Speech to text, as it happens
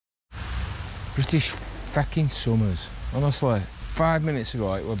British fucking summers. Honestly, 5 minutes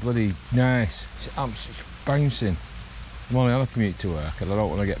ago it was bloody nice. It's absolutely bouncing. I'm only on a commute to work and I don't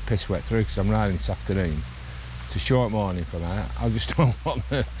want to get piss wet through because I'm riding this afternoon. It's a short morning for me. I just don't want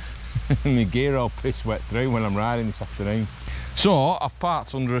my gear all piss wet through when I'm riding this afternoon. So I've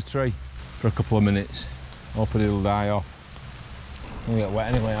parked under a tree for a couple of minutes. Hoping it'll die off. I'm gonna get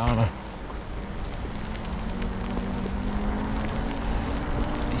wet anyway, aren't I?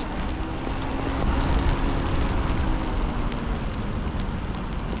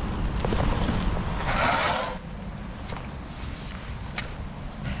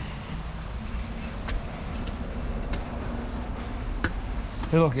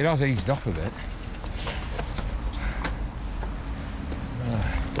 Hey, look, it has eased off a bit.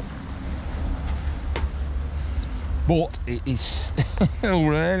 But it is still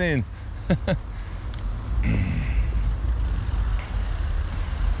raining.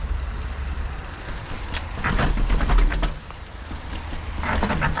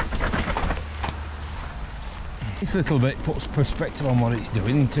 This little bit puts perspective on what it's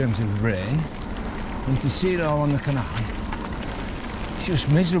doing in terms of rain. You can see it all on the canal. It's just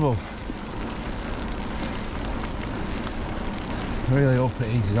miserable. I really hope it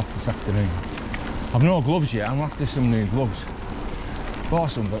eases off this afternoon. I've no gloves yet, I'm after some new gloves.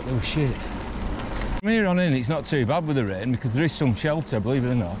 Bought some, but they were shit. From here on in, it's not too bad with the rain because there is some shelter, believe it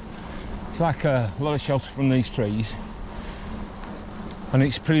or not. It's like a lot of shelter from these trees. And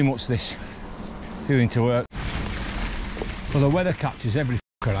it's pretty much this doing to work. Well, the weather catches every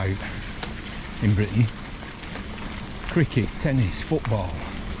fucker out in Britain. Cricket, tennis, football.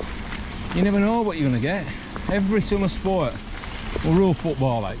 You never know what you're going to get. Every summer sport will rule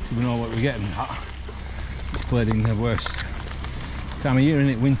football out, so we know what we're getting at. It's played in the worst time of year, in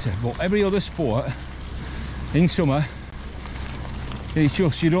it, winter. But every other sport in summer, it's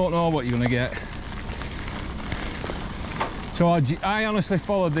just you don't know what you're going to get. So I honestly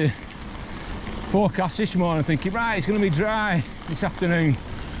followed the forecast this morning thinking, right, it's going to be dry this afternoon.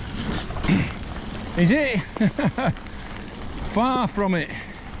 Is it? Far from it.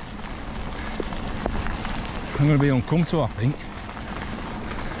 I'm going to be uncomfortable, I think.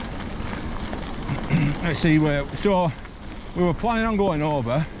 Let's see where. So we were planning on going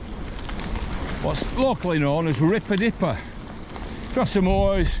over what's locally known as Ripper Dipper. Across the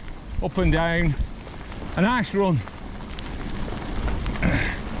moors, up and down. A nice run.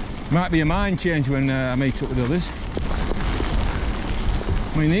 Might be a mind change when I meet up with others.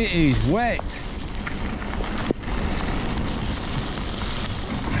 I mean, it is wet.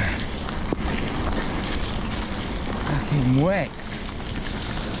 Fucking wet.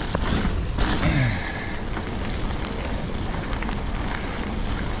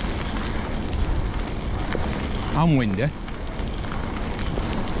 And windy.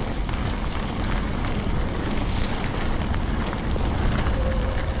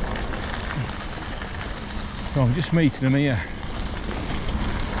 So I'm just meeting them here.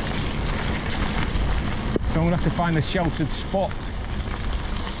 So I'm going to have to find a sheltered spot.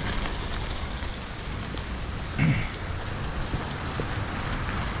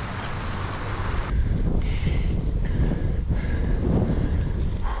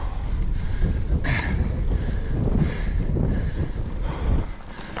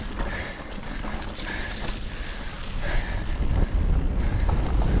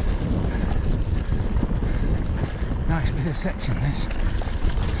 Nice bit of section, this.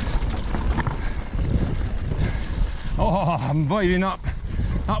 Oh, I'm avoiding that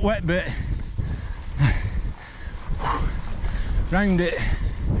wet bit. Round it.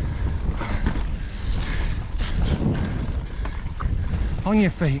 On your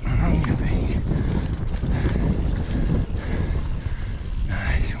feet, on your feet.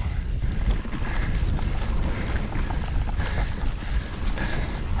 Nice one.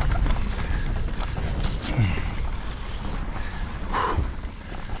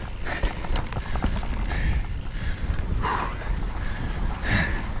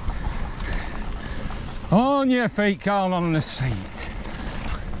 On your feet, Carl, on the seat.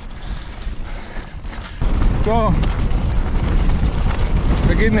 So,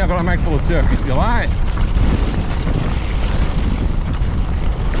 forgive me, I've got a mouthful of Turkish delight.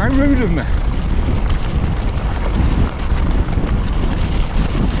 How rude of me.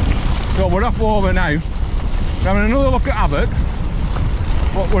 So we're off over now. We're having another look at HAVOK,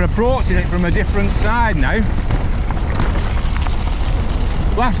 but we're approaching it from a different side now.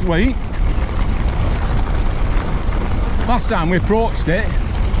 Last time we approached it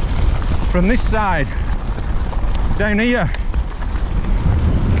from this side, down here,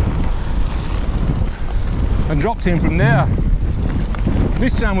 and dropped in from there.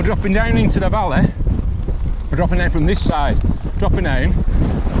 This time we're dropping down into the valley. We're dropping down from this side, dropping down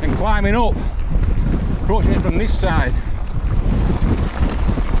and climbing up, approaching it from this side.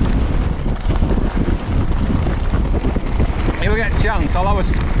 If we get a chance, I'll have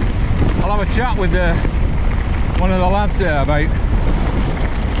a chat with one of the lads there about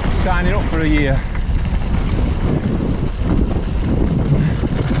signing up for a year.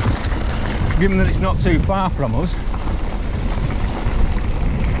 Given that it's not too far from us.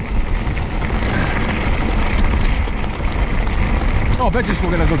 Oh, I bet you still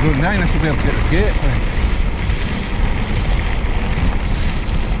get a good run down. I should be able to get the gate.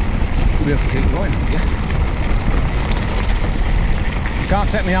 We'll be able to keep going, yeah. Can't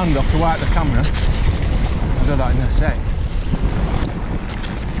take my hand off to wipe the camera. I'll do that in a sec.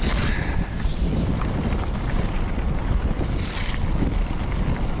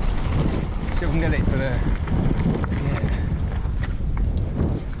 See if we can get it for the... Yeah.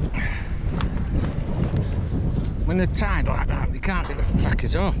 When they're tied like that, they can't get the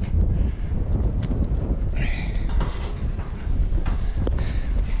fuckers off.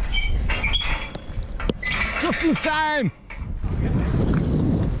 Just in time!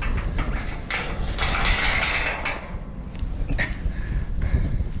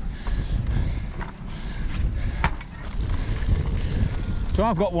 So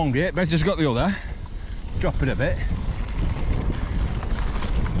I've got one gate, Bez has got the other. Drop it a bit.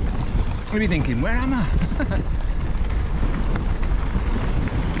 What are you thinking? Where am I?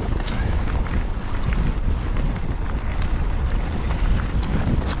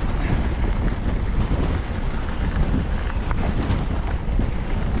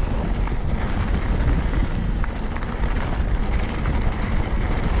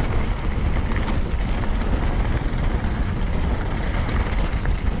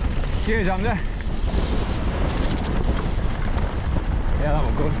 Cheers, Andy. Yeah, that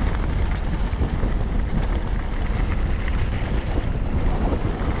was good.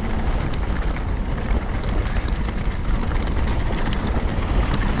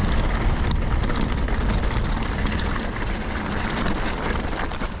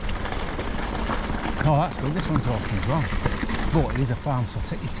 Oh, that's good. This one's open as well. But it is a farm, so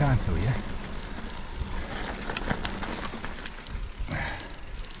take your time through, yeah?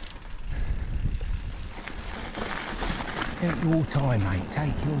 Take your time, mate,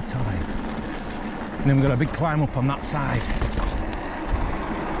 take your time. And then we've got a big climb up on that side.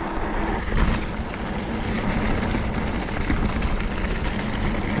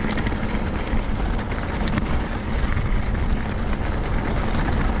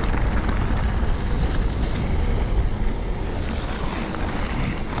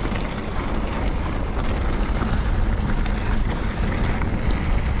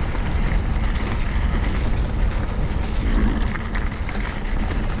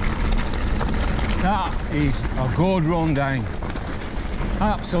 That is a good run down.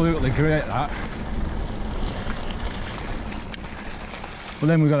 Absolutely great, that. But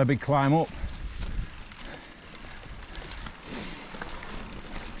then we've got a big climb up.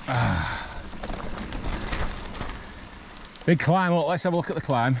 Big climb up. Let's have a look at the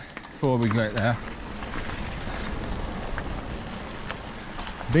climb before we get there.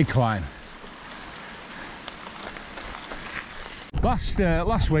 Big climb.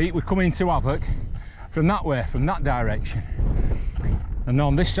 Last week we come into HAVOK from that way, from that direction, and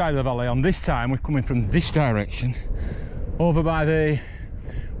on this side of the valley, on this time we're coming from this direction over by the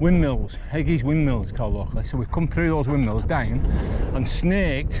windmills. Heggy's windmills called locally. So we've come through those windmills down and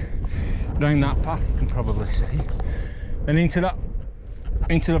snaked down that path, you can probably see, and into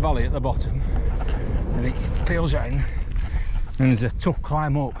the valley at the bottom, and it peels down and there's a tough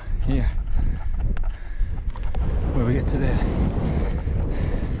climb up here where we get to there.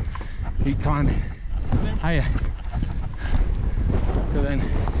 Keep climbing higher, so then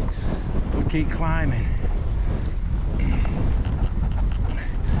we keep climbing,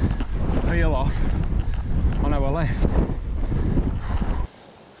 peel off on our left.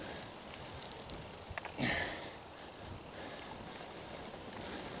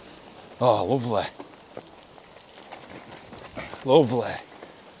 Oh, lovely, lovely,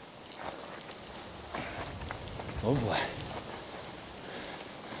 lovely.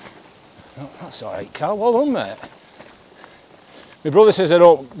 Oh, that's alright, Carl. Well done, mate. My brother says I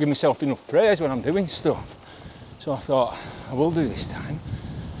don't give myself enough praise when I'm doing stuff, so I thought I will do this time.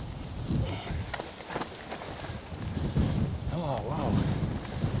 Oh, wow.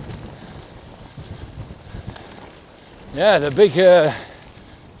 Yeah, the big,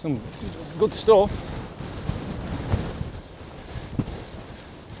 some good stuff.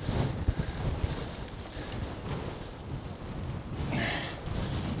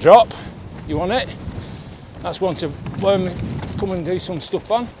 drop, you want it. That's one to learn, come and do some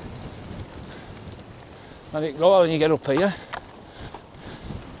stuff on. Let it go and you get up here.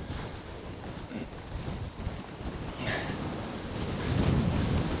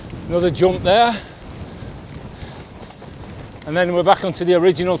 Another jump there. And then we're back onto the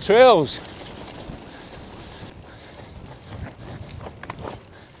original trails.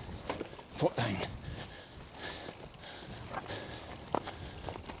 Foot down.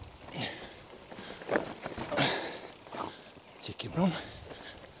 Chicken run.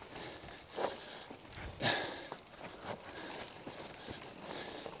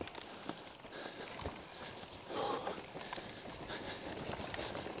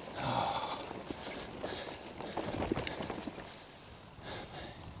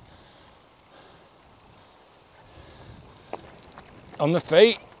 On the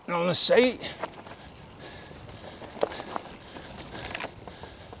feet, and on the seat.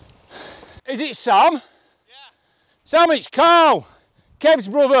 Is it Sam? Yeah. Sam, it's Carl, Kev's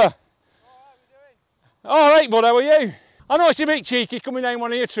brother. All right, bud, how are you? I know it's a bit cheeky coming down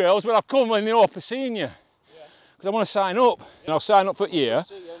one of your trails, but I've come in the hope of seeing you. Because I want to sign up. And I'll sign up for a year.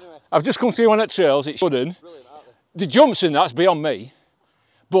 Anyway. I've just come through one of the trails, it's wooden. Brilliant, aren't they? The jumps in that's beyond me.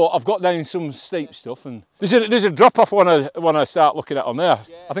 But I've got down some steep stuff, and there's a drop off when I start looking at on there.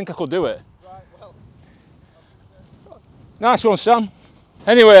 Yeah. I think I could do it. Right, well. Nice one, Sam.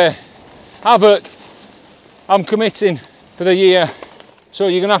 Anyway, HAVOK, I'm committing for the year, so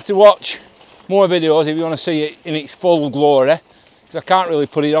you're gonna have to watch more videos if you want to see it in its full glory. Because I can't really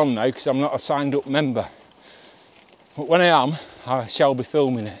put it on now because I'm not a signed up member. But when I am, I shall be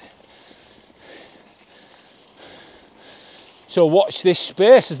filming it. So watch this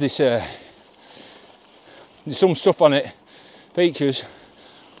space, as they say. There's some stuff on it, features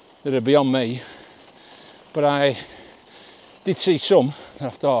that are beyond me, but I did see some and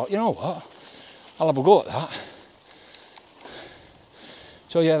I thought, you know what, I'll have a go at that.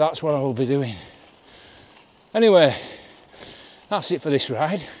 So yeah, that's what I will be doing. Anyway, that's it for this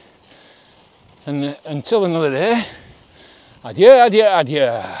ride. And until another day, adieu, adieu,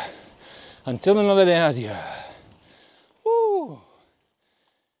 adieu. Until another day, adieu.